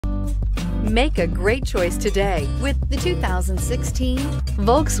Make a great choice today with the 2016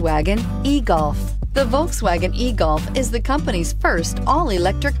 Volkswagen e-Golf. The Volkswagen e-Golf is the company's first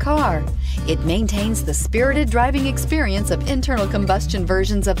all-electric car. It maintains the spirited driving experience of internal combustion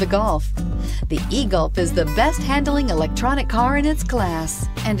versions of the Golf. The e-Golf is the best-handling electronic car in its class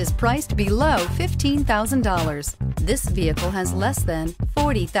and is priced below $15,000. This vehicle has less than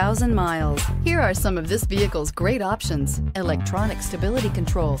 40,000 miles. Here are some of this vehicle's great options: electronic stability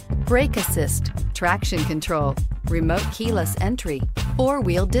control, brake assist, traction control, remote keyless entry,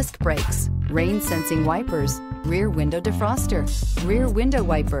 four-wheel disc brakes, rain-sensing wipers, rear window defroster, rear window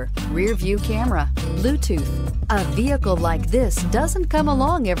wiper, rear view camera, Bluetooth. A vehicle like this doesn't come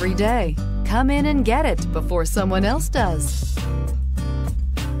along every day. Come in and get it before someone else does.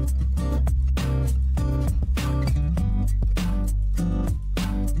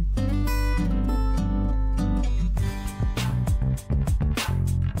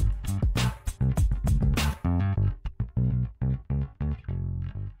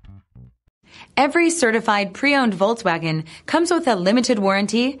 Every certified pre-owned Volkswagen comes with a limited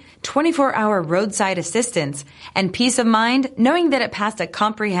warranty, 24-hour roadside assistance, and peace of mind knowing that it passed a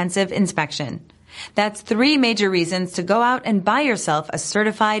comprehensive inspection. That's 3 major reasons to go out and buy yourself a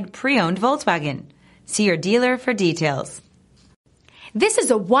certified pre-owned Volkswagen. See your dealer for details. This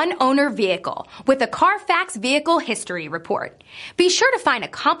is a one-owner vehicle with a Carfax Vehicle History Report. Be sure to find a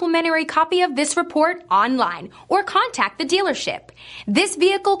complimentary copy of this report online or contact the dealership. This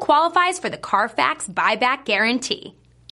vehicle qualifies for the Carfax Buyback Guarantee.